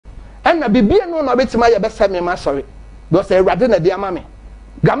and na bibia no na betima ye be say me ma sorry because Ewurade na dia ma me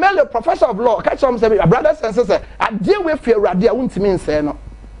Gamaliel professor of law catch some say brothers and sisters I deal with Ewurade a wuntimi nse no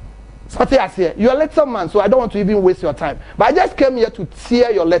so here you're a little man, so I don't want to even waste your time, but I just came here to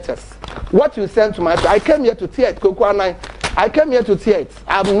tear your letters what you sent to my I came here to tear it Kwaku. I came here to tear it.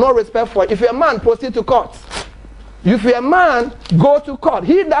 I have no respect for it. If you're a man, proceed to court. If you're a man, go to court.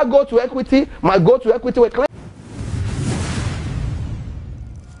 He that go to equity must go to equity with claim.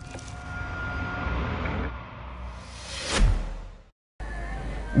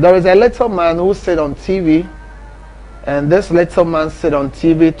 There is a little man who sit on TV, and this little man sit on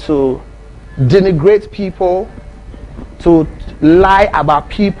TV to denigrate people, to lie about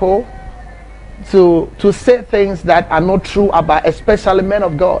people, to say things that are not true about especially men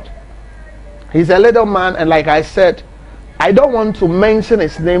of God. He's a little man, and like I said, I don't want to mention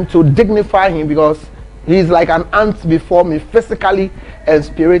his name to dignify him because he's like an ant before me physically and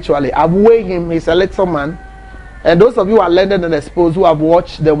spiritually. I've weighed him. He's a little man. And those of you who are learned and exposed who have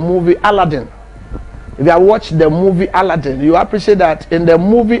watched the movie Aladdin, if you have watched the movie Aladdin, you appreciate that in the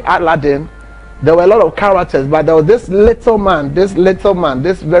movie Aladdin there were a lot of characters, but there was this little man, this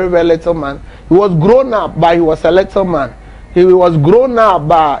very, very little man. He was grown up, but he was a little man. He was grown up,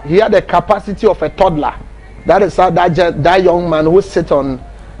 but he had the capacity of a toddler. That is how that young man who sit on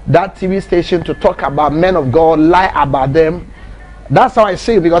that TV station to talk about men of God, lie about them. That's how I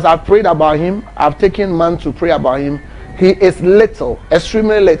see it, because I've prayed about him. I've taken man to pray about him. He is little,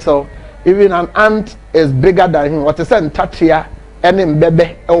 extremely little. Even an ant is bigger than him. What is said in Tatia and in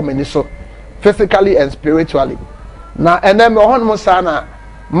Bebe Omeniso, physically and spiritually. Now, and then Mohon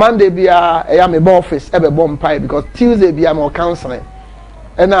Monday be a office every bomb pie because Tuesday be more counseling.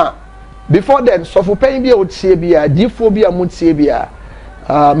 And now before then, so for paying be a diphobia mutsebia,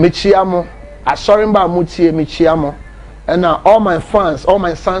 Michiamo, Asorimba mutie Michiamo, and now all my fans, all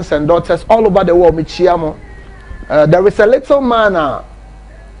my sons and daughters all over the world Michiamo. There is a little man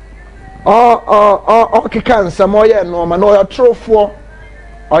kikan some more no man or your trophy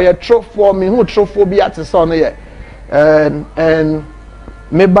or your trophy me who trophy be at the son here and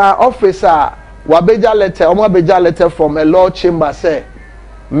me by officer wabeja letter from a law chamber say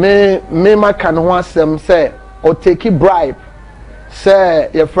me ma can want them say or take a bribe say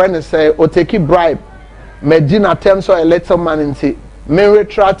your friend say or take a bribe me dinner terms or a little man into me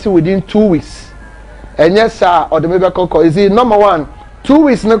retract within 2 weeks and yes sir or the maybe call is it number 1 2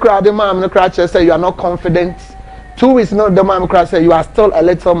 weeks no crowd the man no crowd say you are not confident 2 weeks no the man crowd say you are still a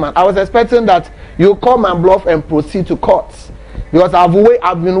little man. I was expecting that you come and bluff and proceed to court. Because I've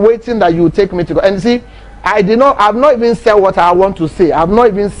been waiting that you take me to go. And see, I've not even said what I want to say. I've not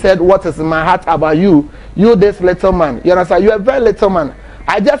even said what is in my heart about you. You this little man. You understand? You're a very little man.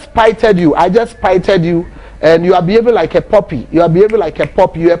 I just spited you. And you are behaving like a puppy. You're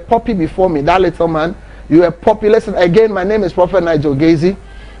a puppy before me. That little man. You're a puppy. Listen, again, my name is Prophet Nigel Gaisie.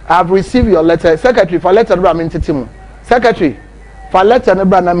 I've received your letter. Secretary, for letter Secretary, for letter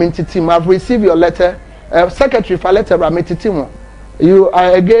I've received your letter. Secretary, for letter You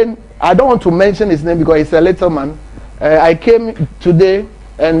again, I don't want to mention his name because he's a little man. I came today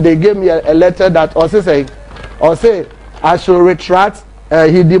and they gave me a letter that also say I should retract.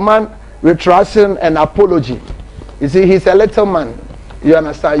 He demand retraction and apology. You see, he's a little man. You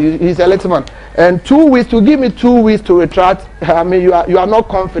understand? He's a little man. And 2 weeks to give me 2 weeks to retract. I mean, you are not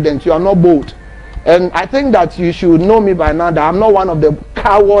confident. You are not bold. And I think that you should know me by now that I'm not one of the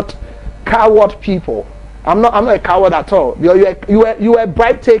coward people. I'm not a coward at all. You're a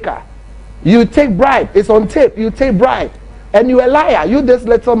bribe taker. You take bribe. It's on tape. You take bribe, and you're a liar. You this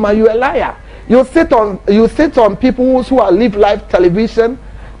little man. You're a liar. You sit on people who are live live television,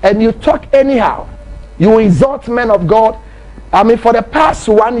 and you talk anyhow. You insult men of God. I mean, for the past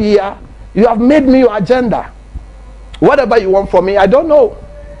 1 year, you have made me your agenda. Whatever you want from me, I don't know.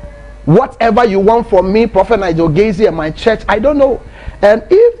 Whatever you want from me, Prophet Nigel Gaisie and my church, I don't know. And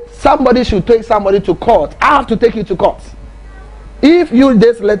if somebody should take somebody to court, I have to take you to court. If you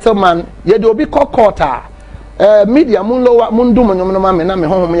this little man, you will be called court. Media mundu na me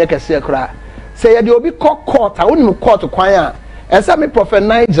home me kese kra. Say you will be called court. I won't court kwanya. And say me Prophet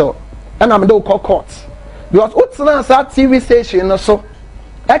Nigel, and I'm do call court. Because what's na sa TV station so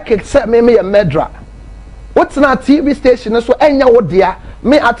I can set me a medra. What's na TV station so enya wo dia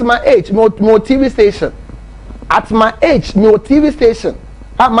me at my age more TV station. At my age more TV station.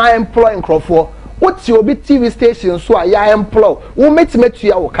 At my employing crowd what's your big TV station so I employ who met to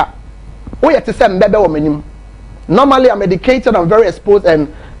your car. We have to send baby woman. Normally I'm educated, I'm very exposed and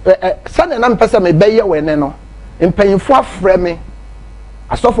son and person may be when no in paying for frame.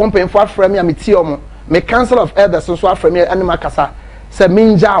 I saw from paying for frame me tiomo. Me council of elders so frame animal kasa. Say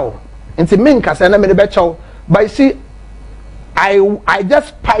minjao Into me kasa na me de becho. But you see, I just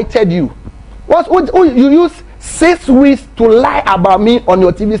spited you. You use 6 weeks to lie about me on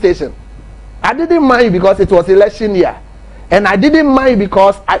your TV station. I didn't mind you because it was election year, and I didn't mind you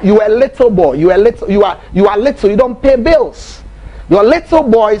because you were a little boy. You are little. You don't pay bills. Your little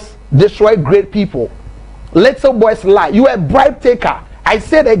boys destroy great people. Little boys lie. You are a bribe taker. I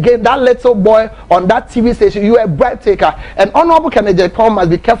said again, that little boy on that TV station, you are a bribe taker. And Honorable Agyapong must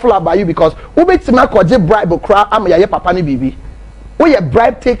be careful about you because ubetima koje bribe okra am ya papa ni bibi. We a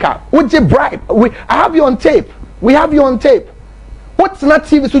bribe taker. Uje bribe. I have you on tape. We have you on tape. What's not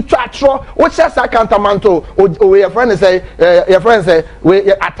TV to chatro? What's just a cantamanto? Or your friend say, we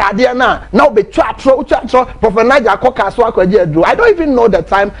atadia now be chatro. Prophet Nigel Gaisie. I don't even know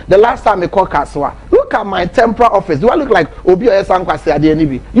the last time I called Kaswa. Look at my temporal office. Do I look like Obio Sankwasi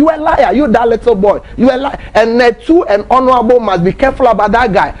Adienibi? You a liar, you that little boy. You a liar. And Netu and Honorable must be careful about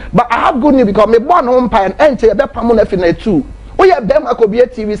that guy. But I have good news because me born home pie and enter a bepamon F in Netu. Oh yeah, them I could be a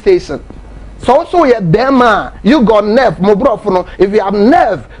TV station. So yeah, Bema, you got nerve, Mobrofono. If you have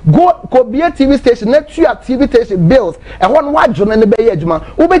nerve, go be a TV station, next year TV station bills, and one watch on the Bay Edgeman,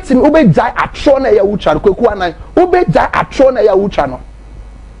 Ube die at Trona Yauchan, Kukuana, Ube die at Trona Yauchano.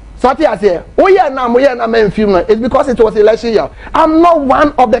 So I say, oh yeah, now we are not film. It's because it was election year. I'm not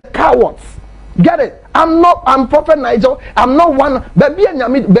one of the cowards. Get it? I'm Prophet Nigel. I'm not one. Baby, I'm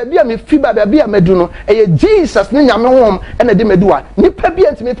fiba, baby, I'm meduno. Jesus, ni nyame home, and a dimedua. Ni pebi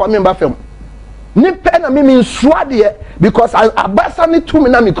and me for me by film. Ni pen and me mean swadi because I basani 2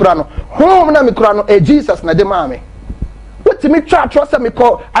 minutes mikrano. Home na mikrano Jesus na demame. What to me try trust me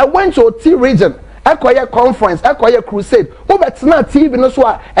call. I went to a T region. Acquire conference, acquire crusade. Over tonight TV no so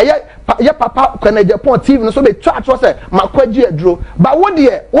ya papa Agyapong TV no so be try trust makwaji adro. But what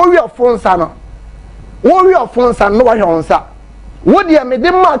dear warrior phones ano. Warrior phones and no one on sa. What dear me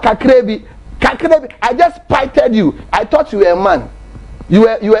dem kakrebi. I just spited you. I thought you were a man. You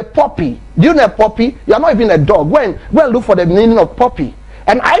were a puppy. Do you know a puppy? You are not even a dog. When look for the meaning of puppy.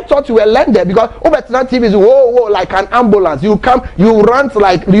 And I thought you were landed because over TV is whoa like an ambulance. You come, you run.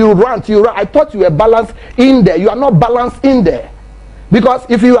 I thought you were balanced in there. You are not balanced in there. Because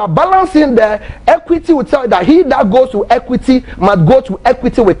if you are balanced in there, equity will tell you that he that goes to equity must go to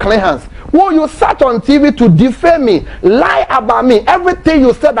equity with clean hands. Well, you sat on TV to defame me, lie about me, everything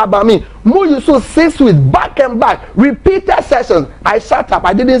you said about me. More you so 6 weeks back and back, repeated sessions. I shut up.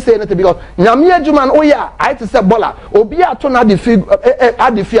 I didn't say anything because Nyamia Juman, oh yeah, I had to say Bola. Obia turn out the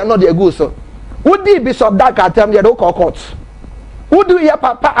fear, not the good so. Would the Bishop Daka tell me you don't call courts? Would do your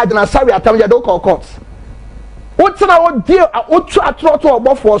papa Adnasari tell me you don't call courts? What's our deal? What try to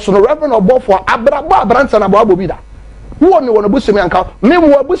above for so Reverend above for Abraba Branson about Bobida. Who only want to bush me and cow? Me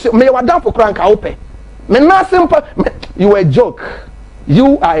will bush me were down for crank open. Me not simple. You a joke.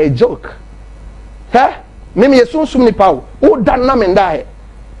 You are a joke. Huh? Me a soon sumni pow. Who done nam and die?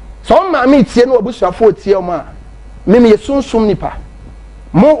 Some man meets no bush of 40 ma. Me a soon sumni pa.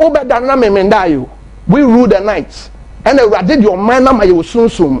 More over than nam and die you. We rule the nights. And I did your man nam you soon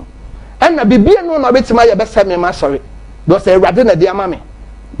soon. And na bibi no na beti ma ye be say me ma sorry because e rade na dia ma me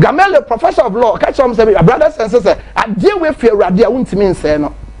Gamel professor of law catch am say brothers and sisters I deal with fear rade a wuntimi nse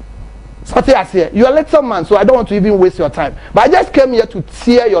no so I say you are a little man so I don't want to even waste your time but I just came here to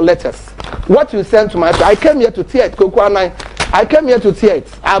tear your letters what you sent to my I came here to tear it Kokwana I came here to tear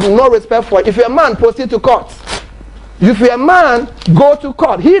it I have no respect for it. If you're a man proceed to court. If you're a man go to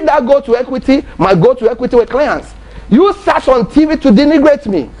court. He that go to equity might go to equity with clients. You sat on TV to denigrate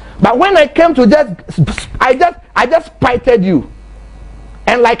me. But when I came to I just spited you.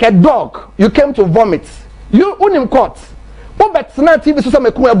 And like a dog, you came to vomit. You unim court. Obetsna TV so some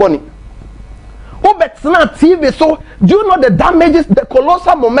boni. Obetsna TV so do you know the damages, the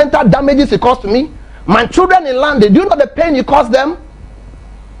colossal momental damages it caused to me? My children in London, do you know the pain you caused them?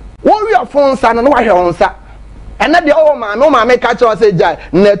 Warrior phones and no one sa. And then the old man, no man make catch us say jai.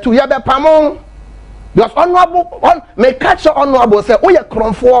 Netu yabe pamon. Because honorable may catch your honorable say, oh yeah,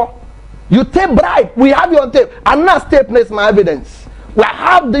 for you take bribe. We have you on tape. And now tape needs my evidence. We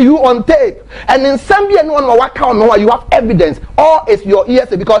have you on tape. And in Zambia, no one will work out. You have evidence. All is your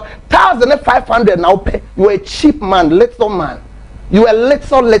ESA because 1,500 now pay. You are a cheap man, little man. You are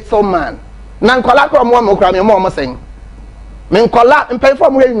little man. That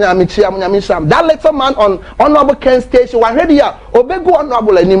little man on honorable Ken station. One ready here. Obegu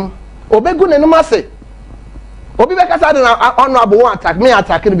honorable enim. Obegu nenumase. Obi be kasa na honorable one attack me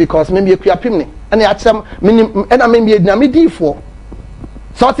attacking because me akua pimni and yachem and I me na me D4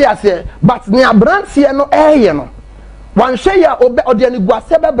 so I say but ne abrantie no no wan hwe ya obe ode ani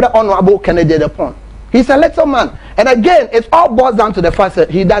guase bebre honorable Kennedy the pon He's a little man. And again, it all boils down to the fact that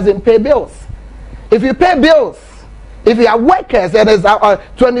he doesn't pay bills. If you pay bills, if you have workers and it's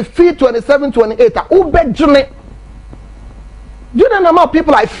 20 feet, 27, 28, who bet you? Do you know the number of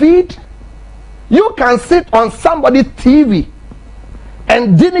people I feed? You can sit on somebody's TV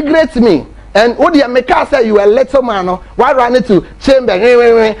and denigrate me. And what do you make us say you a little man? Why run it to chamber?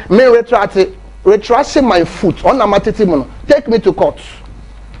 Me retracting my foot on a matitimono. Take me to court.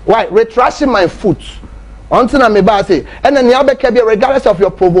 Why? Retracting my foot. Until I'm about to say, and then you regardless of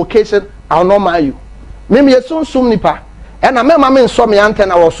your provocation, I'll not mind you. Maybe you soon nipa. And I remember saw me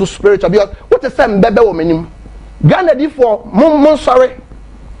antenna was so spiritual because what is that baby woman? Ghana di for mum sorry.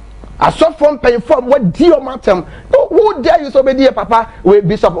 I saw from paying for what dear matem. Who dare you so be dear papa with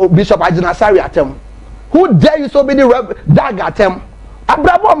Bishop Ajinasari atem? Who dare you so be the dag atem?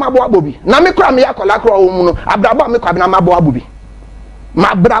 Abrabo ma bo abobi. Na me kra me yakola kra omu no. Abrabo me kwa na ma bo abobi.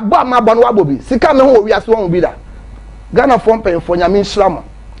 Ma brabo ma bo no abobi. Sika me ho wi aso won bi da. Ghana from paying for nyame nslamo.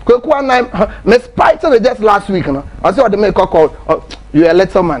 Kwaku Annan me spite just last week no. I saw the make call. Oh, you a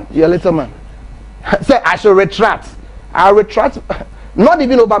little man. You a little man. Say I should retract. I'll retract. Not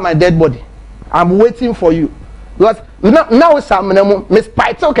even over my dead body. I'm waiting for you. Because now some me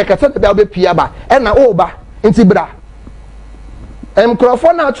spite okay kase be be pia ba. E na oba nti bra.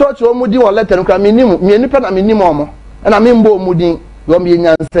 Microphone na church o mudi o letter no kra me nipa na me nim omo. E na me mbo omudin yo me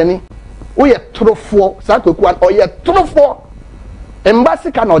nyansani. Wo ye trofo sa Kwaku an o ye trofo.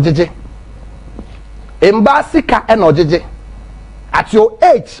 Embasika na ojeje. Embasika na ojeje. At your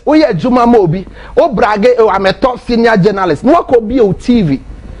age, we are Juma Mobi, o brage, I'm a top senior journalist. No one could be on TV,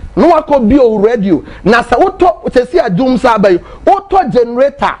 no one could be on radio. Nasa auto to see a doom sabay, auto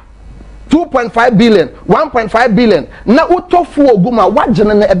generator 2.5 billion, 1.5 billion. Na auto for guma, what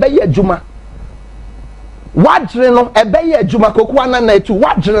general ebeye Juma? What general ebeye Juma? Kwaku Annan na tu,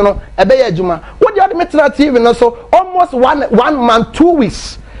 what general ebeye Juma? What the other metro TV no so almost 1 month, 2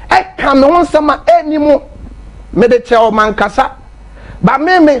 weeks. I come on summer anymore. Me de tell man kasa. But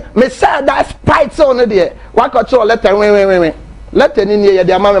me say that spite on there. What control letter? Wait. Letter in here,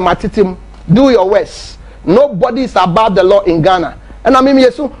 dear mama, matitim. Do your worst. Nobody is above the law in Ghana. And I mean,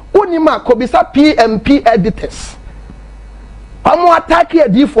 yes, unima kobisa PMP editors. Omo attack here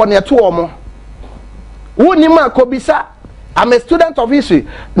D for near 2 omo. Unima kobisa. I'm a student of history.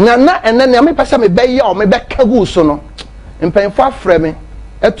 Nana and then I me pesa me be ya or me be kagu so no. In pain for frame.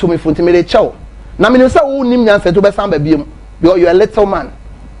 To me funti me de chow. Na me say unim nyanse to be samba biem. You're a little man.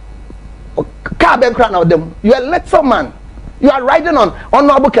 You're a little man. You are riding on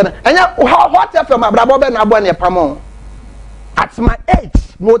Nabucana. And what if my brother at my age,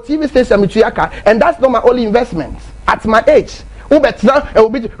 no TV station and that's not my only investment. At my age, without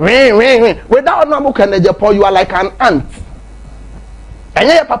Nabucana Agyapong, you are like an ant. And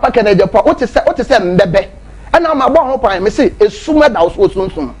your papa can Agyapong. What is a bebe? And now my boy hope I may say a summer that was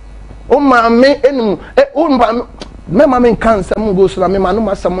soon. Oh, my me, Mema men cancer go so na me manu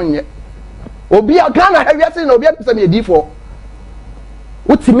masamon ye obi a Ghana have you seen obi a person e for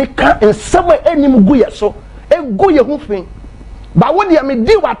utimi kan nsama enim gu ye so e gu ye hu fin ba wo de me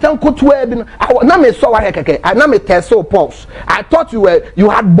di watan koto e bi no na me so wa hekeke na me test so pulse. I thought you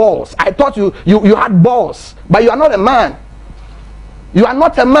had balls. I thought you had balls, but you are not a man. You are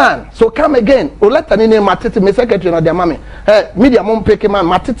not a man. So come again. O let any name matiti me secretary na de mama media mom pick man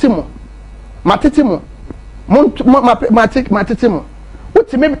matiti mo matitimu what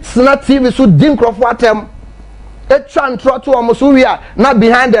me sna TV so din crofo atem e twan troto omo we are na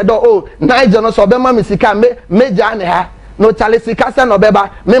behind the door. Oh Nigel no so be ma me sika meja ne ha no chale sika se no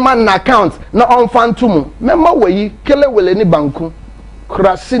beba me man na account na on fantum me ma wayi kele wele ni banku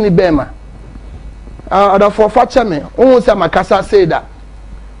krasi ni bema other for facha me won say makasa say that.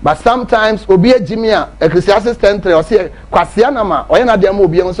 But sometimes obi ejimia Ecclesiastes 10:3 o say kwasia na ma oye na dem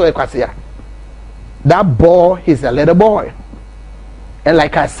obi en so e kwasia. That boy is a little boy. And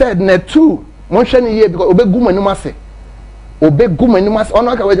like I said, net two, mention here because obe guma ni mase. Obe guma ni mase.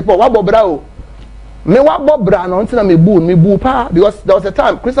 Ono ka weje po wa bobra o. Me wa bobra no until me bu pa because there was a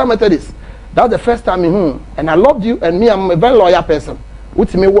time Christian Methodist. That was the first time in home. And I loved you and me I'm a very loyal person.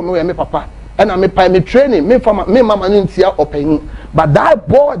 Uti me wo me papa. And I'm a me training me mama ni ntia open. But that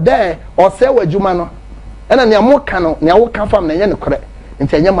boy there or say we juma no. And na mo ka no, na wo ka fam na nye ne kore.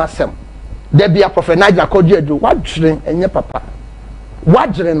 Nti enye masem. There be a prophet Nigel Gaisie. What dream and your papa?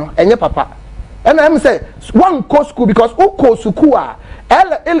 What dream and your papa? And I'm say one co school because who co school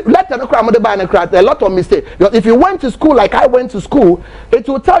let the crowd a lot of mistakes. Because if you went to school like I went to school, it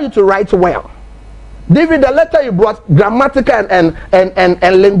will tell you to write well. David, the letter you brought grammatical and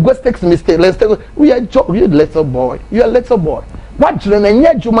linguistics mistake. You little boy. You a little boy. What dream and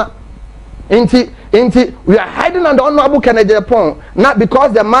your juma? Inti, we are hiding under Honorable Agyapong, not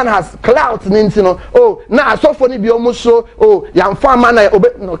because the man has clout, oh, now so funny be almost so, oh, young farmer,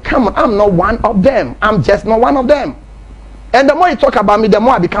 no, come on, I'm not one of them. I'm just not one of them. And the more you talk about me, the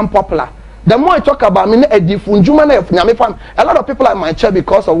more I become popular. The more you talk about me, a lot of people are in my church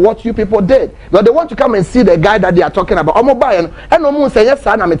because of what you people did. But they want to come and see the guy that they are talking about.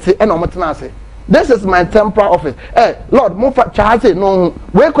 This is my temporal office. Hey, Lord, move for Charles. No,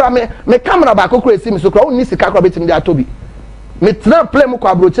 where could me camera back? Who see me? So, I need to calculate him there to be. Me not play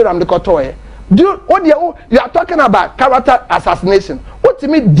muka broche am the kotoye. Do what you are talking about character assassination. What to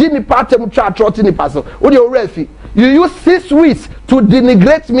me, Jimmy Party mucha trotting the person. What you refi? You use 6 weeks to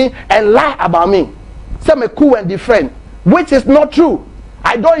denigrate me and lie about me. Say me cool and defend, which is not true.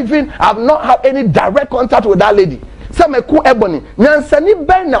 I've not had any direct contact with that lady. Say me cool ebony. Nyansani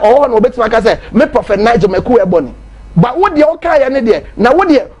ben na oh no beti maka say me prophet Nigel me cool ebony. But what the okay any there? Now what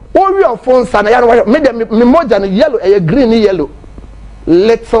the all your phones and ya me the me moja no yellow a green yellow.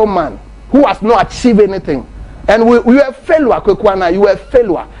 Little man who has not achieved anything. And we are failure, Kwekwana, you are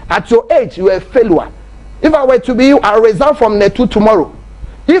failure. At your age, you are failure. If I were to be you, I'll resign from Netu tomorrow.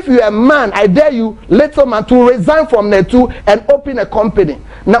 If you are a man, I dare you, little man, to resign from Netu and open a company.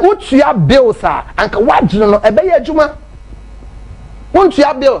 Now, what you have bills are, and what you know, a juma. What you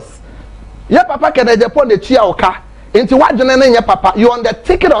have bills? Your papa can Agyapong the chia oka. Into what you know, your papa, you on the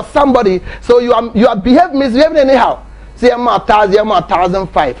ticket of somebody, so you are misbehaving anyhow. See, I'm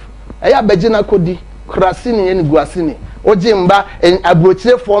 1,005. I have Bejina Kodi, Krasini, and Guasini, Ojimba, and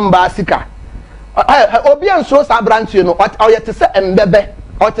Abroche from Basika. Obian shows a branch, you know, or yet to say, and bebe,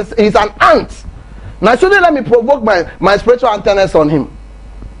 or he's an ant. Now, shouldn't let me provoke my spiritual antennas on him.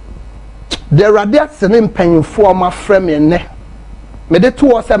 There are there sending pain for my friend and ne. Maybe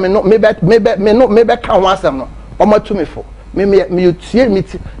 2 or 7, maybe can't want some, or more to me for. Maybe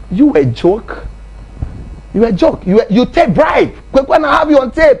you a joke. You a joke. You take bribe. When I have you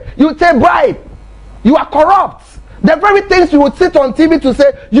on tape, you take bribe. You are corrupt. The very things you would sit on TV to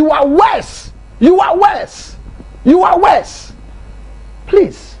say, you are worse. You are worse. You are worse.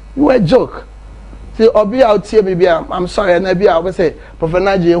 Please, you a joke. See, Obi out here, maybe I'm sorry, and maybe I will say, Prophet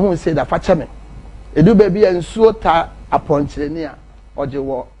Nigel, who said that Fachame. You do baby and so ta upon Chenia or the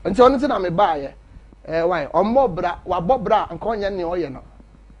war. Until anything I'm a buyer. Why? Or more bra, or bobra, and conya ni oyeno.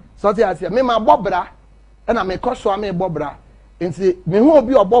 So I say, me my bobra. And I may cost so I may bobra. And say, me who will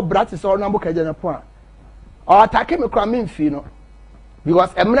be a bobra is all number Agyapong. Or attack him a cramming fino. Because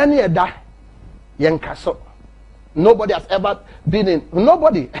Emrani da Yankaso. Nobody has ever been in.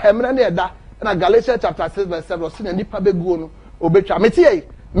 Nobody. Emrani da. And a Galatians chapter 6 verse 7 was seen a nipa beguno obetra. Metie,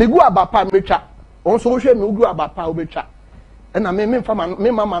 me go abapa metra. Also share me go abapa obetra. And I mean from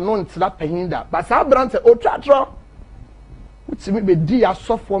me mama no ntira pahinda. But sa brand say o twatro. Which me be dia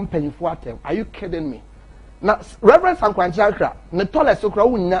soft one penny for atem. Are you kidding me? Now, Reverend Sankwanchakra, ne tole sokra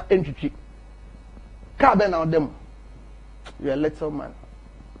wunya entwitwi. Ka be na odem. You are a little man.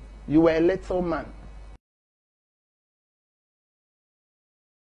 You were a little man.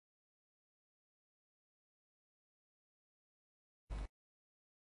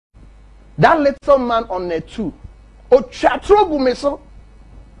 That little man on the two. O chatro gumeso.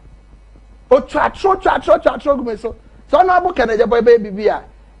 O chatro gumeso. So na bu kene jeboy baby bia.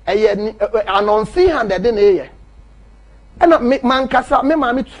 Announcing handed in a and man kasa me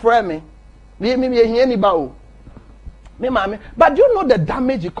mammy frame me. Me hear any bow. Me mammy. But do you know the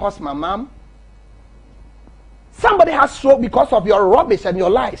damage it cost my mom? Somebody has stroke because of your rubbish and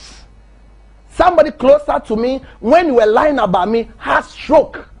your lies. Somebody closer to me when you were lying about me has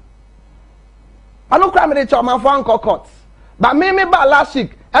stroke. I don't cry me the child, my phone call court. But me by last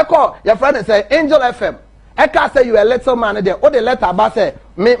week, I call your friend and say, Angel FM. I can't say you a little man there. All the letter about say,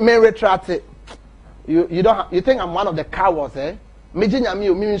 me retract it. You don't you think I'm one of the cowards, eh? Me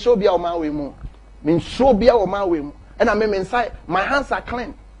show be my way mo. Me show be my way mo. And I mean inside, my hands are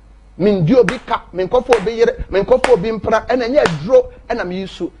clean. Me do big cap, me go for be yere, me go for be impra, and then draw, and I'm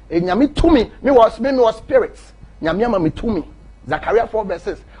used to. And nyami to me was spirits. Nyami me to me. Zechariah 4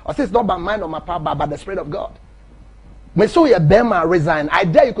 verses. Or say it's not by mind or my power, but by the Spirit of God. Me so ye Bema resign. I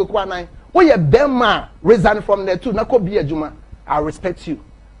dare you kukwa nine. Oh ye Bema resign from there too. Nako be a juma. I respect you.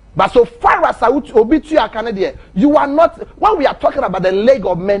 But so far as I would obey to your Canadian, you are not. When we are talking about the leg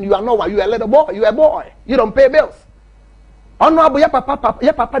of men, you are not one. You are a little boy. You are a boy. You don't pay bills. Oh no, your papa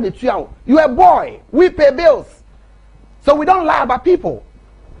the two. You are a boy. We pay bills. So we don't lie about people.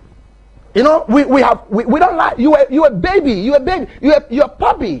 You know, we don't lie. You a baby. You a baby. You a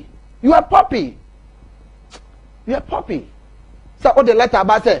puppy. You a puppy. You a puppy. So all the letter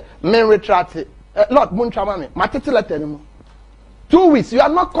about say men retract it. Lord, mun chama me. Matiti letter anymore. 2 weeks. You are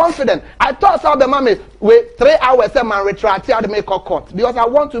not confident. I thought some of the mommy wait 3 hours and man retract here to make a court because I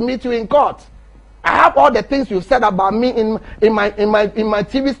want to meet you in court. I have all the things you've said about me in my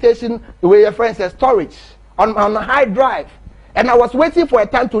TV station where your friend says storage on a high drive. And I was waiting for a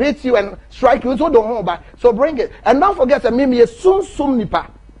time to hit you and strike you. So don't hold back. So bring it. And don't forget that me soon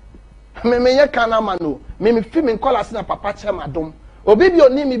nipa. Me ye kana manu. Me film in colors na papa chema dom. Obi bi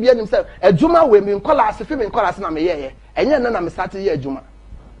oni mi bi himself. Ejuma we me in colors film in colors na me ye. Enye na me start ye ejuma.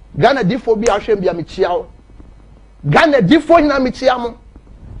 Ghana difo bi ahwem bia me chia o. Ghana difo hina me chia mo.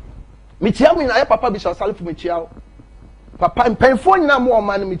 Me chia mo na ye papa bi sha salfu me chia o. Papa mpenfo hina mo o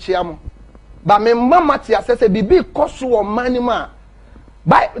man me chia mo. But me mama tia say bibi koso o manima.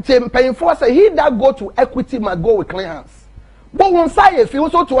 But painful say he that go to equity must go with clean hands. But one say if you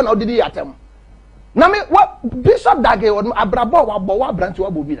so to one odidi atem. Na me what Bishop Dage or abrabo wa branch wa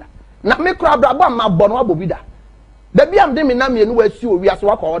bobida. Na me kura abrabo ma bon wa bobida. The bi am de me na me enu asi o wi aso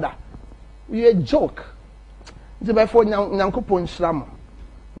wa ko order. We a joke. Nti be fo nyankopon hira mo.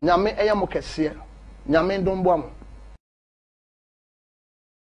 Nyame eye mo kese. Nyame ndombo am.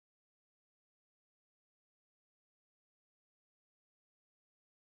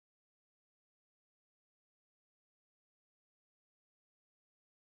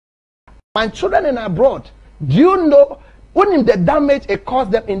 My children in abroad, do you know what the damage it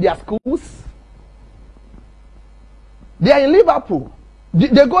caused them in their schools? They are in Liverpool. They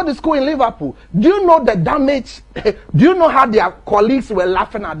go to school in Liverpool. Do you know the damage? Do you know how their colleagues were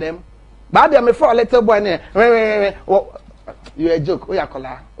laughing at them? But they are before a little boy. You a joke.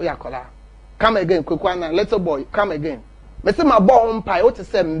 Oyakola. Come again, Kukwana. Little boy, come again. Me say my boy umpire. What to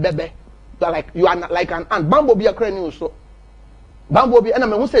say, baby? You are like an ant. Bambo be a crane so. Bambo bi na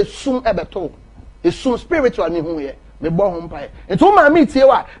me hu say sum ebeto e sum spiritual me hu ye me bo ho mpa e to ma me tie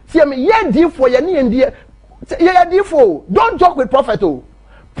wa tie me ye difo ye ne ye difo don't joke with prophet o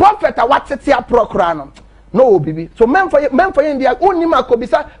prophet a watete aprokra no bibi so men for ye ndia onima ko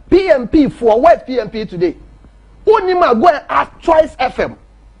bisa PMP for what PMP today onima go and ask Choice FM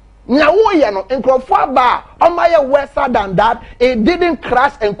nya wo ye no enkrofo aba omaye worse than that it didn't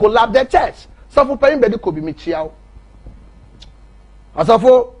crash and collapse the church so for paying bedi ko bi me chia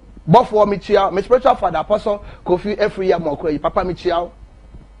Asafo bofo me chia me spiritual father apostle Kofi every year mo kra papa me chia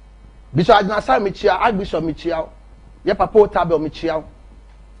Bishop Adnasai me chia Archbishop me chia ye papa Otabel me chia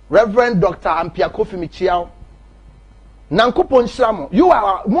Reverend Dr. Ampia Kofi me chia Nankopon Shramo you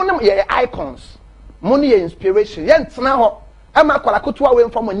are one of your icons money your inspiration ye ntena ho e ma kwala kotua we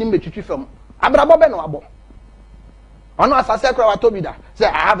mfam anim betwitwi fam abrabo be no abo ono asase kra watobida say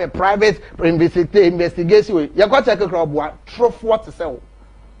I have a private investigation we ye go check kra oboa trofo what to say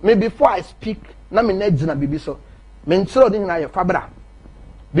me before I speak na me na gina bibi so me ntiro din na ye fabra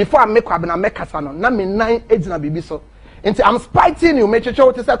before I make kwabena mekasa no na me nan egina bibi so nti I'm spiting you me cheche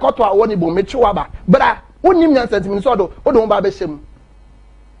what to say koto a woni bo me chewa ba bra onim nyan sentiment so do o do ba be shem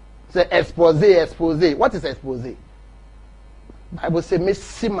say expose what is expose Bible say me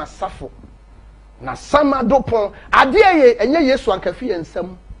si masafo na sama dopon ade ye enye Yesu ankafi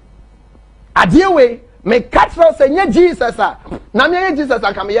ensam ade we me catro say enye Jesus a na me enye Jesus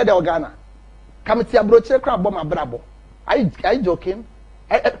aka me ye de Ghana kam ti abroche kra bo ma brabo I joking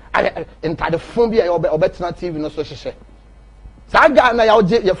I enter the phone bi obetena TV no so hyehyɛ sa Ghana ya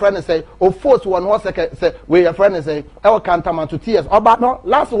oje your friend say o force one say we your friend say e o kantama to tears oba no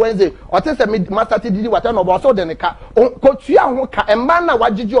last Wednesday o te say me master ti didi wata no bo so de ne ka ko tua ho ka e man na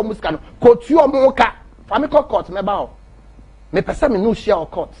wagigi o musika no ko tua mo ka fami court me ba o me pesa me no share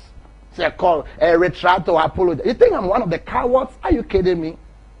court say call retract or apologize. You think I'm one of the cowards? Are you kidding me?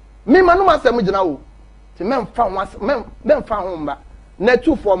 Me manu ma say me gina o ti men fa ho mba na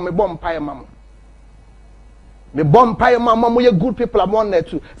two for me bom pae mama me bomb pie mama mo ye good people among there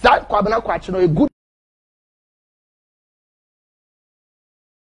too. That kwabena kwachi no a good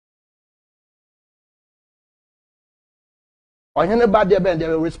Ohene bad there ben they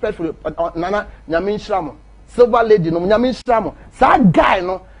respectful nana nyame nhramo silver lady no nyame nhramo that guy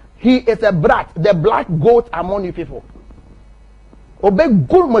no he is a brat the black goat among you people obe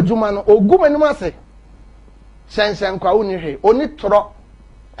good majuma no oguma no ase shensen kwa uni he oni tro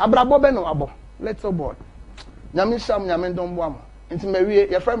abrabo be no abo little boy nyame sham nyame ndombo am nti mawie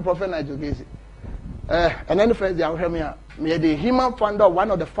your friend prophet Nigel Gaisie and then the first day I hear me the human founder of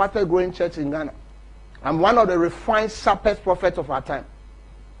one of the fastest growing church in Ghana. I'm one of the refined sharpest prophets of our time.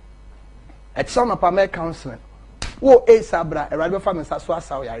 It's son of American counseling. Wo sabra erade fa me saso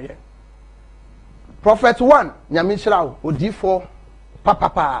asaw yare. Prophet 1 nyame nhyira o D4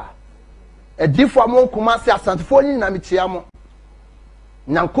 papa e D4 amon kuma se asantefo nyi na metia mo.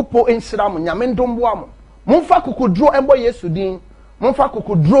 Nyankopo nhyira mo nyame ndombo am. Mumfa kokudro embo Yesu din Monfa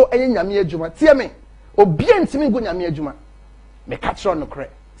kokudro enye nyame adwuma. Tie me. Obi ntimi ngu nyame adwuma. Me catch on no kre.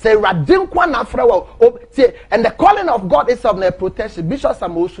 Say radin kwa na fra wo. And the calling of God is of the protection. Bishop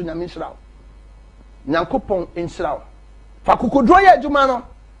Samosu nyame nhyira. Nyankopon nhyira. Fa kokudro ye adwuma no.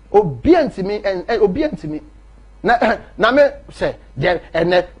 Obi ntimi na me say there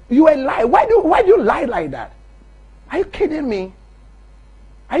and you a lie. Why do you lie like that? Are you kidding me?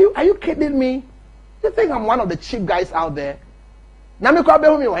 Are you kidding me? You think I'm one of the cheap guys out there? Now me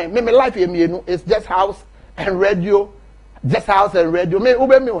life is just house and radio, just house and radio.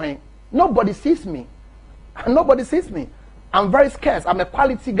 Nobody sees me. Nobody sees me. I'm very scarce. I'm a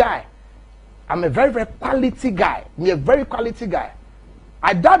quality guy. I'm a very, very quality guy. Me a very quality guy.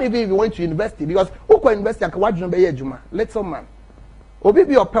 I doubt even if you went to university because who can university and what you know Juma? Little man. Obi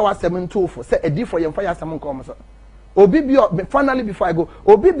be your power 724. Say a D for your fire someone comes. Obi be your finally before I go.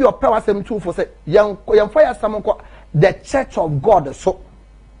 Obi be your power 724. Say young fire someone the church of God. So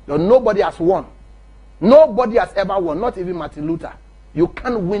nobody has won. Nobody has ever won. Not even Martin Luther. You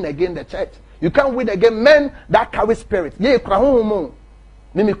can't win against the church. You can't win against men that carry spirit. Ye krahum.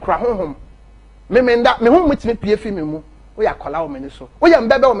 Mimi krahum. Mimi that me hum with me PF me mu. We are call many so. We are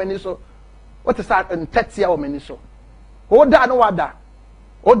mbebe o many so. What is that and 30 o many so. O da no wada.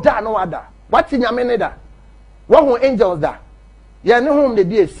 O da no wada. What in nyame ne da? What who angels da? Ye ne hum de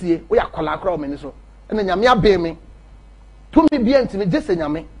die sie. We are call akra o many so. And nyame abe me. To me be ntimi jese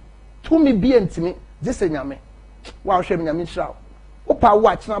nyame. To me be ntimi jese nyame. Wa hwe me nyame hira. O pa wo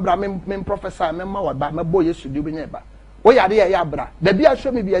achina bra me prophesy me ma wa ba me boy Yesu di obenye ba. O yade ya bra. Da bia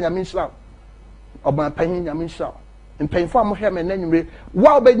hwe me be nyame hira. Oban panyin nyame hira. Mpanyfo amohwe me nanwure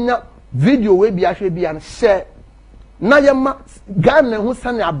wa obenya video we bia hwe bia share na yema Ghana hu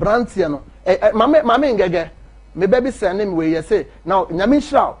sane abrantie no mame ngege me baby say name we ye say now nyame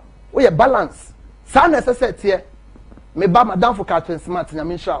hira wo ye balance sa na sese me ba madam for carton smart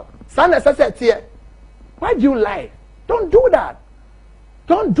nyame hira sa na sese why do you lie? Don't do that.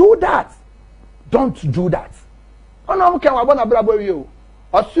 Don't do that. Don't do that. Ono mke wa bona bra wi o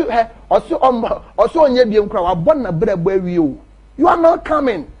osu onye biem kra wa bona bra wi o. You are not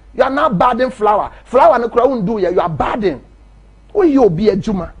coming. You are not badding flower. Flower no kra won do you are badding. O you be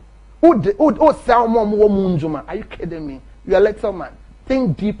adwuma. O sell mo njuma. Are you kidding me? You are a little man.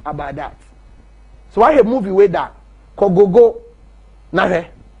 Think deep about that. So I have movie with that. Kogogo na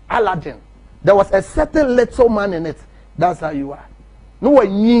Aladdin. There was a certain little man in it. That's how you are. No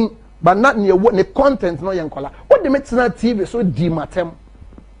one but not near what the content no young color. What the metina TV so dimatem.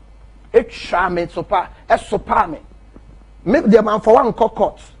 It charming sopa, a sopa me. Make the man for one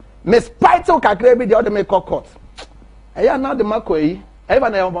cockot. Miss Pito Kakrebi the other make cockot. I am not the Makoi. Ever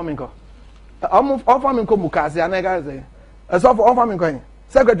never woman. Almost offer me Mukazi and I guys. As of offer me going.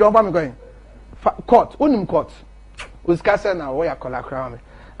 Secretary of me going. Court, unim court. Uskasa na where color crown.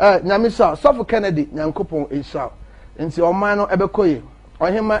 Nyamisa, Sofo Kennedy, Nyankopon Isha. Nti o man no ebekoye.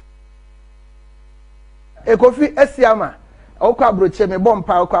 Ohima Ekofi Esiama. Okwa abroche me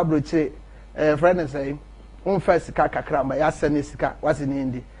bompa okwa abroche friend say on first sika kakra ma ya sene sika wasi ni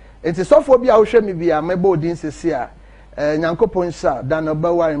ndi. Nti Sofo bia wo hwe me bia mebo odin sesi a Nyankopon Isha dan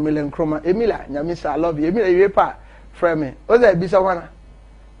oba war million kroma. Emila Nyamisa I love you. Emila yepa friend me. Oza Bishop wana.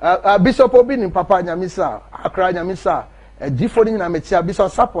 Bishop obi ni papa Nyamisa akra Nyamisa. Different in Ametia,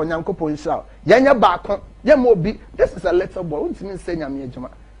 Bishop Sapo, Yankopon Shao. Yanya Bakon, Yamobi, this is a little boy. What do you mean, say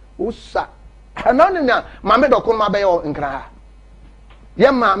Yamijama? Usa. And only now, Mamma Dokun Mabayo and Gra.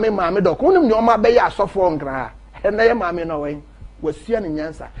 Yamma, Mamma Dokun, your Mabaya suffer on Gra. And then Mamma no way was seeing in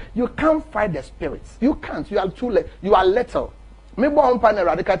answer. You can't fight the spirits. You can't. You are too late. You are little. Maybe one panel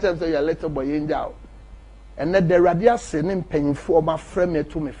radical say you're a little boy in down. And then the radial sending painful my friend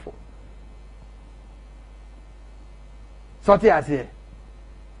to me for. So as here.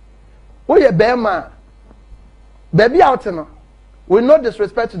 Oh yeah, Bema. Baby out no. We no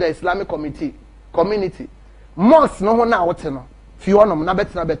disrespect to the Islamic community. Mosque no one out no. Fionum na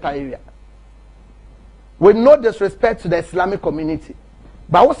better area. We no disrespect to the Islamic community.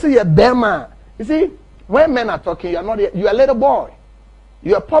 But also yeah, Bema. You see, when men are talking, you are a little boy.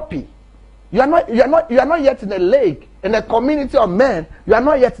 You are a puppy. You are not yet in the lake, in the community of men. You are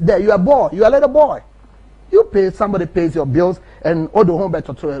not yet there. You are a boy. You are a little boy. You pay, somebody pays your bills, and all the home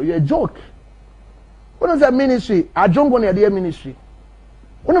better to you. A joke. What is that ministry? I don't go near the ministry.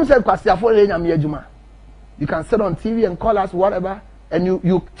 When you say, you can sit on TV and call us whatever, and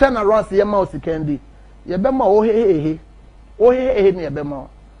you turn around, see your mouse, you can do. You are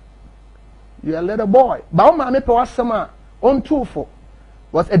a little boy. But my me power summer on 2-4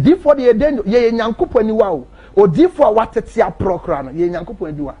 was a D for the Eden, ye Yankupani wow, or D for what it's your program, ye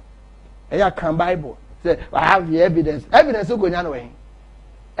Yankupani. I can Bible. say I have the evidence. Evidence you go nyanwe.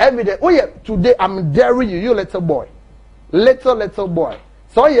 Evidence. Oh yeah, today I'm daring you, you little boy. Little boy.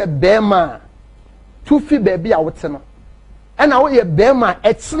 So you bema. 2 feet baby out no. And now you bema.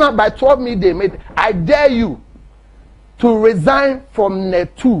 It's not by 12 midday. I dare you to resign from the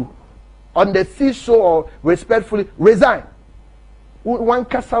 2 on the seashore or respectfully resign. One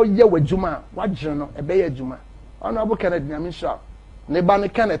kasa ye with Juma. What journal? A bay Juma. Honorable Kenneth Nyamisha.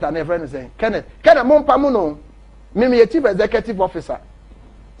 Nebani Kenneth and everyone is saying Kenneth Mompamuno. Mimi a chief executive officer.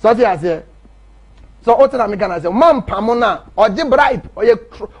 So he has here. So what I'm going to say, Mom Pamona or the bribe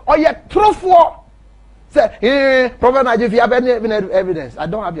or your truth war. Say, Prophet Nigel, if you have any evidence, I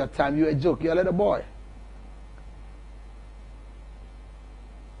don't have your time. You're a joke. You're a little boy.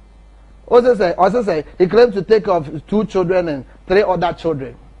 Also say, he claims to take off 2 children and 3 other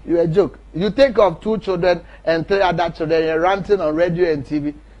children. You're a joke. You take off 2 children and 3 other children. You're ranting on radio and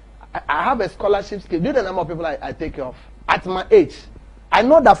TV. I have a scholarship scheme. Do you know the number of people I take off? At my age. I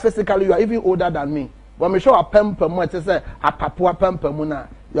know that physically you are even older than me. When we show a pen per month, it says a papua pen per muna.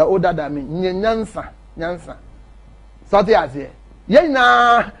 You are older than me. Nyansa. So they are here.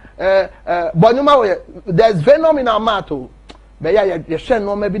 Yeah, there's venom in our mouth. But yeah, you share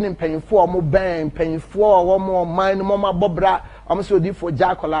no maybe in paying for more bang, paying for one more mine, mama bobra. I'm so deep for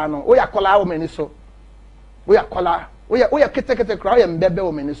Jacolano. We are cola many so. We are cola. We are kete cry and bebe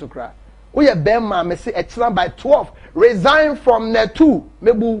women so cry. We are bema me say extra by 12. Resign from the 2.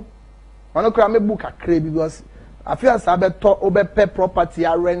 Mebu. Manokra mebu kakre because I feel as I be pay property,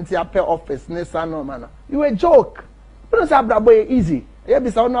 I rent, I pay office, nessa no man. You a joke. You don't say boy easy. You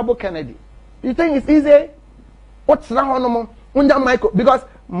be Honorable Kennedy. You think it's easy? What's now no under Michael because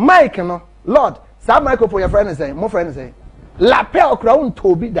Mike no Lord Sam Michael for your friend is saying, my friend is saying, La Pell crown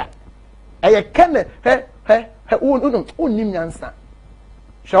to be that. I can unim yansa.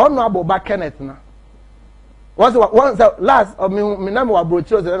 Shall know about Kenneth now. Once last of me number wa bro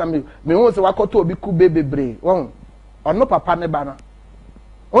children me won say wakoto obi ku baby bre won ono papa ne ba na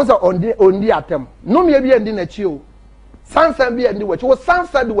won say ondi atem no me bi andi na chi o sansan bi andi wachi wo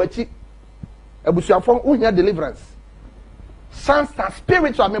sansan di wachi abusuafo uhia deliverance sansan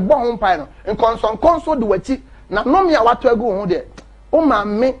spiritual me bo ho pai no nkonso di wachi na no me awato agu ho de o ma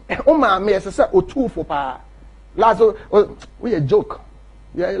me esese otufo pa last we a joke.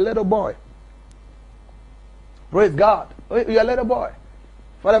 You are a little boy. Praise God. You're a little boy.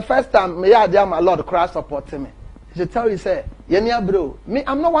 For the first time, may I dear my Lord Christ supporting me. He should tell you, say, Yenya bro, me,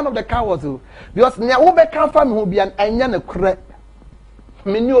 I'm not one of the cowards who, because nya ube come from who be an anya kre.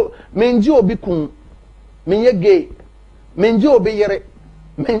 Menju obi kun, menye gay, menju obi yere,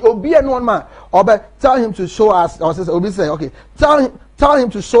 men obi an one man. Obe tell him to show us. Or says obi say, okay, tell him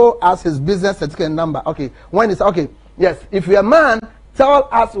to show us his business certificate number. Okay, when it's okay, yes. If you're a man, tell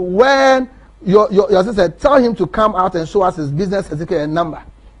us when. Your sister tell him to come out and show us his business certificate and number.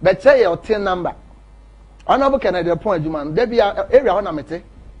 But tell your tin number. Honorable Kennedy point, man. There be an area on amete.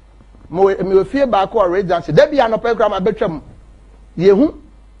 Me feel back or red dance. There be an program at Betram. Yehu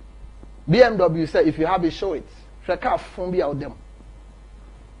BMW say if you have it, show it. Car phone be out them.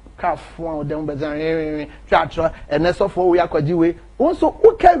 Car phone them, but try and that's all for we are quite also,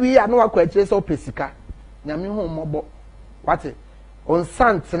 okay, we are no quite so pesika. Yami home mobile. What's it? On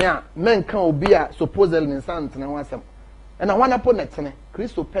Santana, men can be a supposedly in Santana once. And I want to put it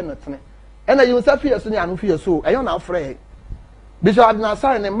Crystal penalty. And I use a fear soon and fear so. I am not afraid. Bishop had not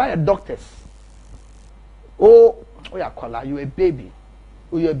signed and by a doctors. Oh, you are you a baby.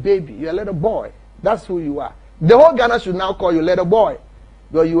 Oh, you're a baby. You're a little boy. That's who you are. The whole Ghana should now call you little boy.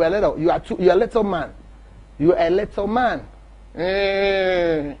 You're a little. You're a little man. You're a little man.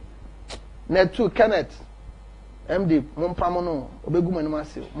 Netu Kenneth. MD, Mompamono, Obeguman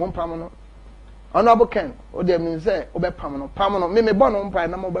Massio, Mompamono. Honorable Ken, or the means say, Obepamano, Pamano, Meme Bonum,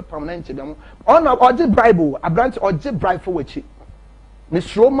 Pine, Permanent. Honor or the Bible, a branch or the bribe for which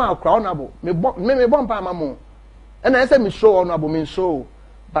Miss Roma, crownable, me Bompamamo. And I said, Miss Show honorable means show,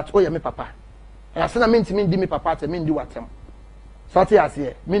 but oh, yeah, me papa. And I said, I mean to mean, me papa, to mean do what him. Sorty as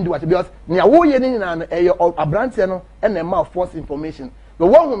here, mean do what because near wo yen in a branch and a mouth false information. The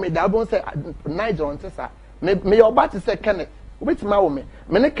one who made that bone say, Nigel and Tessa. Me your bat to say Kenneth, which my woman,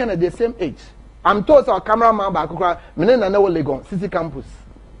 many Kenneth the same age. I'm told our cameraman back, Menen and Legon, City Campus.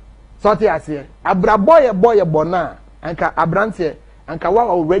 Sorty as here. A boy a bona, and a branch here, and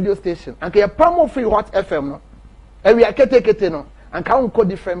Kawa radio station, and a promo free hot FM no. And we are no, and can't go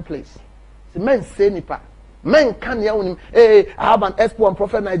different place. The men say nipa. Men can you hey, I have an expo on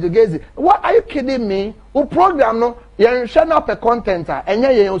Prophet Nigel Gaisie. What are you kidding me? Who program no? You're showing up a content, and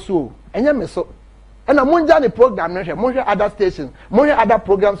you're so, and you're so. And a monja program, monja other stations, monja other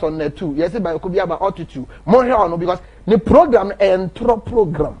programs on there too. Yes, but it could be about altitude. Monja or no, because the program entro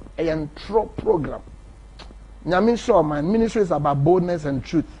program. Nyamin sure man, ministry is about boldness and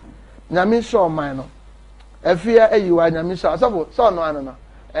truth. Nyamin sure man. If you are Nyamin sure, so no.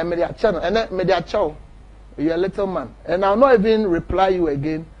 And media channel, and then media chow. You're a little man, and I'll not even reply you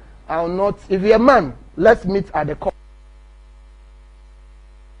again. I'll not. If you're a man, let's meet at the court.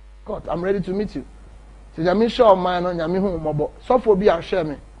 I'm ready to meet you. So Nyamin sure man, Nyamin home mobile. So for be a share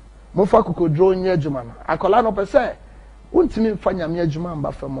me. Mofa kuko draw near Juman. I call an per se. Won't me find Yamia Juman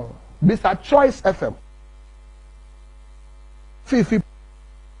Buffamo. This a choice FM. Fifi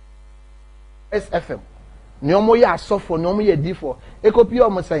SFM. Nyomo ya sofo, nyomo ye D4. Ekopi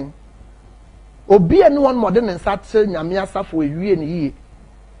omo saying. Obi anyone modern and sat Nyamia safo ewie ni ye.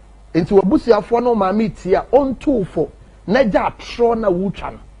 Into obusiafo no ma meet here on 2 for. Neja tro na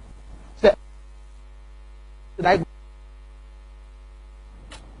wuchan. Like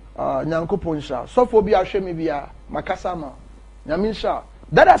Nyanko Ponsha, so for be ashemi via Makasama, Nyaminsha.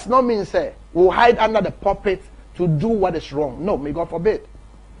 That does not mean say we'll hide under the puppet to do what is wrong. No, may God forbid.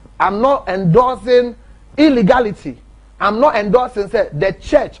 I'm not endorsing illegality. I'm not endorsing say the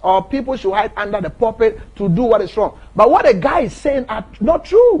church or people should hide under the puppet to do what is wrong. But what a guy is saying are not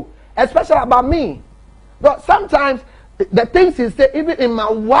true, especially about me. But sometimes the things he said, even in my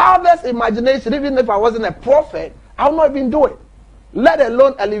wildest imagination, even if I wasn't a prophet, I would not even do it. Let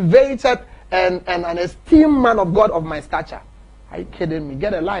alone elevated and an esteemed man of God of my stature. Are you kidding me?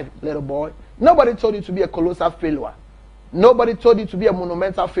 Get a life, little boy. Nobody told you to be a colossal failure. Nobody told you to be a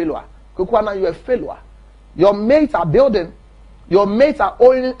monumental failure. Kukwana, you're a failure. Your mates are building. Your mates are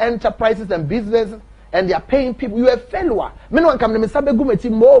owning enterprises and businesses. And they are paying people. You are a failure. Me no one come to me say gumeti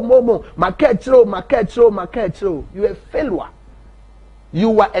mo. Market. You are a failure.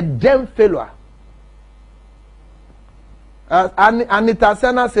 You are a damn failure. Anita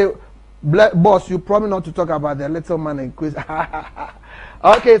Sena say, boss, you promise not to talk about the little man in quiz.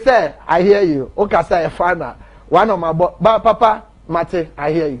 Okay, sir, I hear you. Okay, sir, fana. One of my papa, Mate,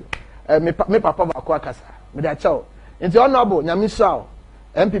 I hear you. Me papa bakwakasa. Me da chow. Into honorable Nyamisha.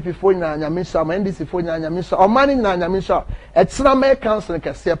 MPP phone na Nyamisha, NDC phone na Nyamisha, or money na Nyamisha. It's not my council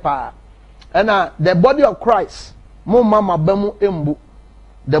kesepa. And the body of Christ, mo mama bemu embu.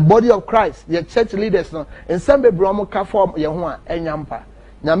 The body of Christ, your church leaders no. In some be bromo ka form ye ho a enyampa.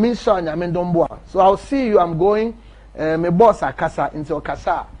 Nyamisha nyamendomboa. So I'll see you. I'm going. Me boss akasa into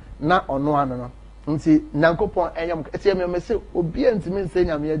okasa na ono ano no. Nti Nyankopon enyam. Eti me say obi antimi nse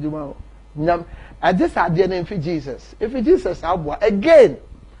nyame adwuma. Nyam. I just had the name for Jesus. If Jesus abwa again,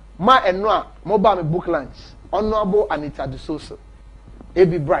 ma enwa mo ba me book lunch. Honorable Anita de Soso.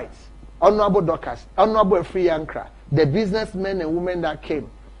 Ebi Bright. Honorable Dorcas. Honorable Free Ankra. The businessmen and women that came.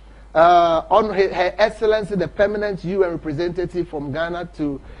 On Her Excellency, the permanent UN representative from Ghana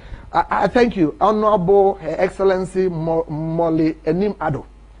to I thank you. Honorable Her Excellency Molly Enim Ado.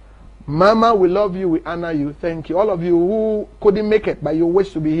 Mama, we love you, we honor you, thank you. All of you who couldn't make it, but you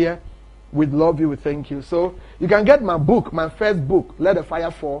wish to be here, we love you, we thank you. So you can get my book, my first book, Let the Fire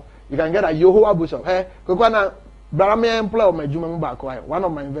Fall. You can get a Yehovah Bishop. Hey, Kokwana, Brahmi employ my Juma Mbako, one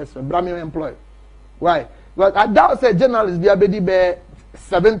of my investments, Brahmi employ. Why? Well, I doubt say journalists be a be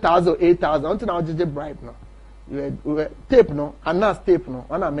 7,000, 8,000. Until now, just bribe no. You tape no, and now tape no.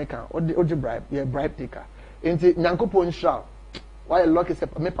 One American, or the bribe, you bribe taker. Into Nyankopon shout. Why a lucky say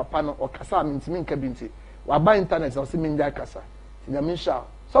me papa no or kasa means me kabinti. Wa buy internet or see me nja kasa. Nyamin shout.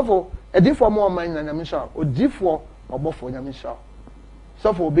 So for a di for more money than Nyamin shout. Or di for or bo for Nyamin shout.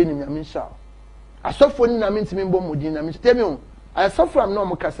 So for obeying Nyamin shout. I so for Nyamin to me bo mudi Nyamin. Tell me, I suffer am no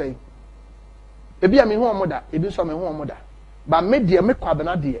mo kasa. Ebi a me ho omoda, ebi so me ho omoda. But me de me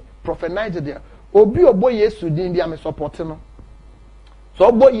kwabena de, Prophet Nigel de. Obi obo Yesu din dia me support no. So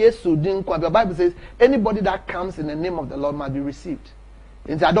obo Yesu din kwa the Bible says anybody that comes in the name of the Lord must be received.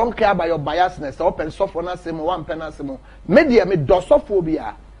 And I don't care about your biasness. Open sofo na semo, one pen na semo. Me de me do sofo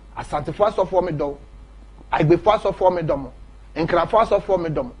bia. Asantefo sofo me do. Agbefo sofo me do. Enkrafo sofo me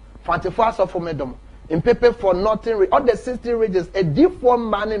do. Fantefo sofo me do. In paper for nothing, all the 60 regions, a different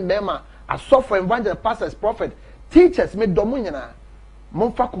man in Bema, a software evangelist, pastors, prophet, teachers, me domunyana.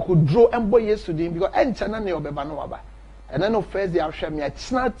 Monfa kukudro embo Yesu din because enchana ne obeba no waba. And then no Thursday I'll share me a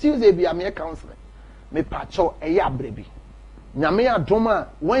china Tuesday be a me counseling. Me pacho eya brebi. Nyame adoma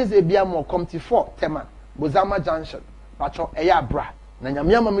Wednesday be a more comty 4 tema Bozama Junction. Pacho eya bra. Na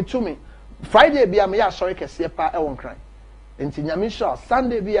nyame ama me tumi. Friday be a me ya sorry kese pa e won kran. Enti nyame sure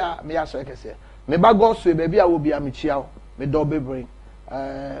Sunday be a me ya sorry kese. Me ba go so be a wo be a me chiao. Me do be bring.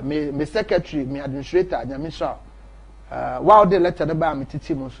 Me secretary, me administrator nyame sure. Wow, they letter the bar me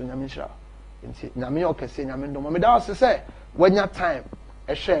titi monso nyamisha. nti nyame okese nyame ndom me da wose say wanya time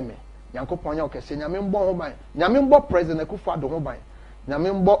e hwe me Nyankopon nya okese nyame mbo ho ban nyame mbo president Akufo-Addo ho ban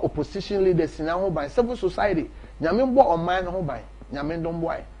nyame mbo opposition leaders na ho ban civil society nyame mbo oman ho ban nyame ndom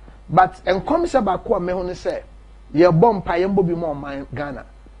boy but enkom se ba ko me ho ne say ye bom pa ye mbo bi mo oman Ghana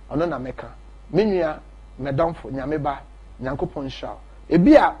ono na meka menua medamfo nyame ba Nyankopon hwa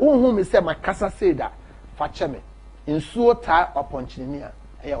ebi a unhu me se makasa seda fa cheme nsuo ta oponchini a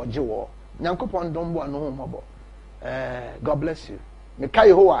ye oje wo Nyankopon ndombo anu ho mobo God bless you me ka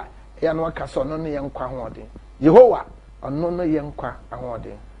Yehowa ya no aka so no ne ye nkwa ho odin Yehowa ono no ye nkwa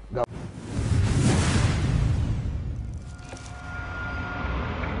ahoden